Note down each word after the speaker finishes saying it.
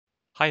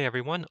Hi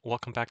everyone,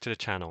 welcome back to the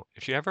channel.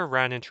 If you ever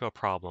ran into a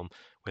problem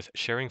with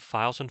sharing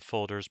files and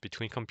folders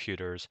between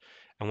computers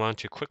and want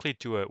to quickly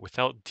do it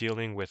without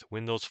dealing with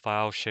Windows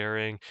file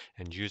sharing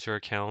and user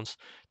accounts,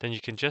 then you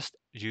can just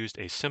use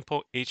a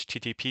simple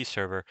HTTP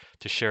server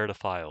to share the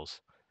files.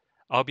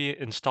 I'll be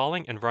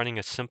installing and running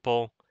a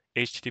simple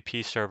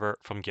HTTP server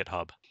from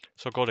GitHub.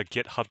 So go to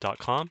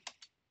github.com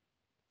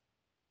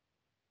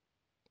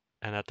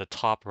and at the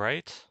top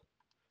right,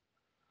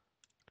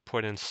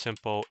 put in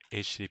simple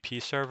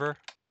HTTP server.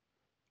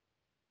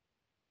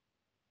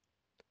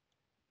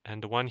 And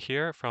the one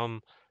here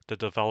from the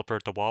developer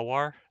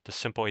Dawawar, the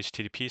simple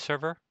HTTP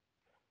server.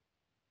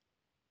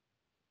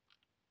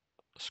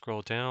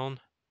 Scroll down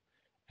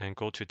and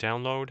go to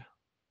download.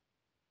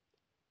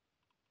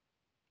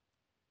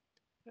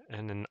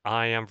 And then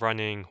I am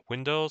running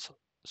Windows,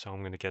 so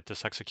I'm going to get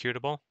this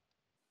executable.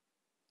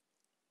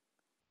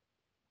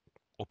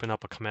 Open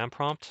up a command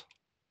prompt.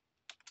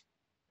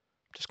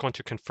 Just going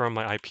to confirm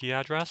my IP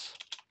address.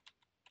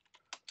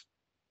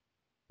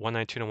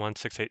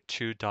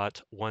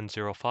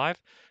 192.168.2.105,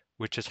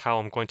 which is how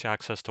I'm going to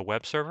access the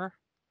web server.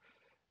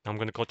 I'm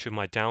going to go to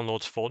my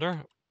downloads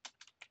folder.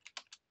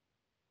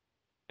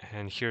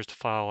 And here's the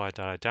file that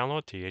I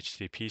download, the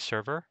HTTP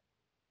server.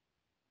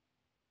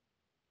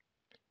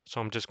 So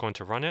I'm just going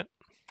to run it.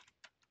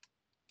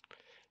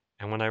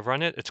 And when I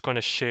run it, it's going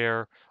to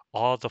share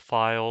all the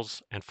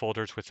files and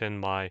folders within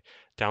my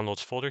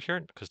downloads folder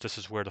here, because this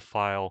is where the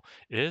file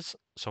is.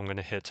 So I'm going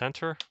to hit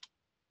enter.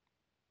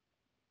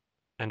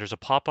 And there's a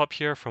pop-up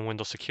here from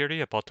Windows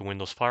Security about the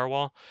Windows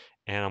Firewall,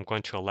 and I'm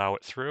going to allow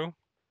it through.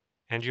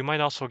 And you might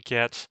also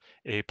get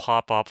a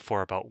pop-up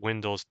for about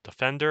Windows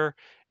Defender,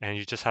 and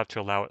you just have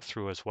to allow it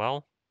through as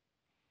well.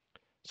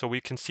 So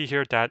we can see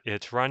here that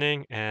it's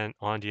running and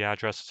on the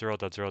address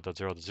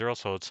 0.0.0.0,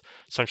 so it's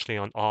essentially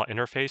on all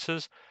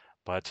interfaces,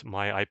 but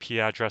my IP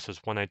address is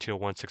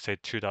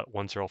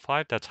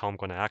 192.168.2.105. That's how I'm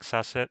going to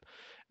access it,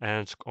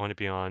 and it's going to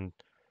be on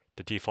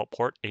the default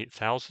port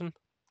 8000.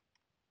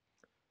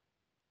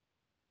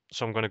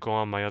 So I'm going to go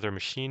on my other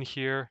machine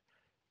here.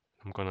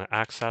 I'm going to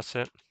access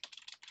it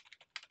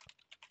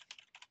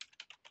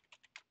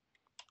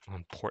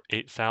on port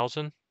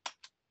 8000.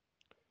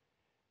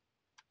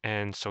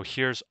 And so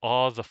here's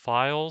all the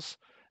files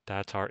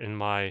that are in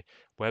my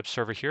web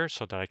server here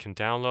so that I can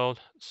download.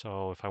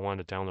 So if I want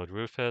to download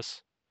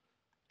Rufus,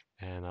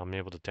 and I'm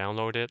able to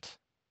download it.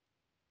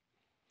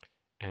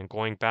 And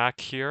going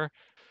back here,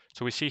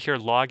 so we see here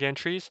log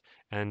entries,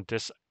 and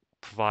this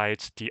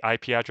provides the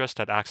IP address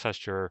that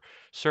accessed your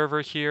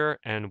server here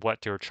and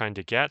what they were trying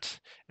to get.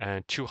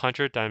 And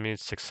 200, that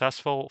means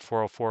successful.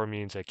 404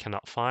 means I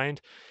cannot find.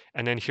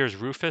 And then here's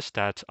Rufus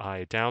that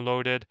I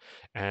downloaded,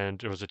 and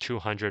there was a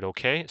 200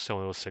 okay,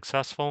 so it was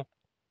successful.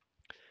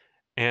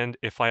 And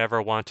if I ever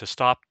want to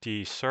stop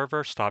the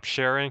server, stop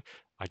sharing,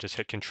 I just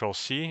hit Control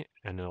C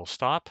and it'll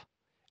stop.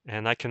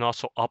 And I can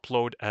also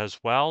upload as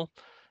well.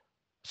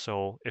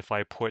 So if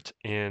I put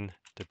in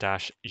the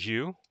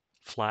 -U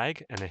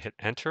flag and I hit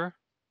enter,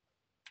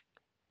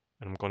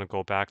 and I'm going to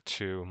go back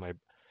to my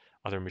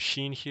other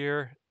machine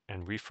here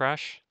and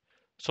refresh.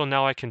 So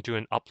now I can do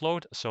an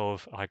upload. So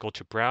if I go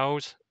to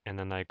browse and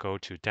then I go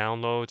to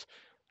downloads,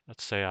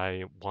 let's say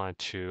I want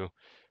to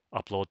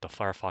upload the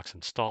Firefox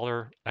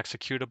installer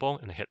executable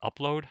and I hit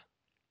upload.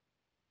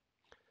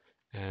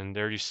 And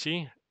there you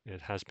see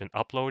it has been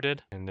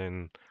uploaded. And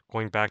then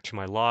going back to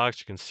my logs,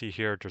 you can see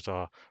here there's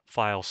a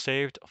file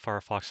saved,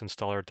 Firefox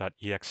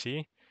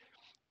installer.exe.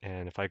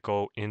 And if I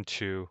go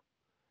into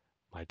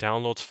my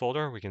downloads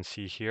folder, we can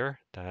see here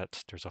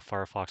that there's a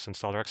Firefox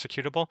installer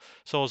executable.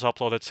 So it was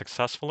uploaded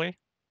successfully.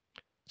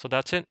 So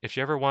that's it. If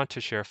you ever want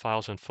to share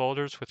files and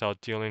folders without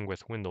dealing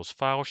with Windows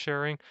file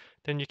sharing,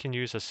 then you can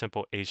use a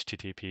simple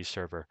HTTP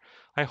server.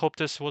 I hope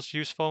this was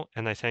useful,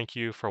 and I thank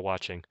you for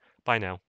watching. Bye now.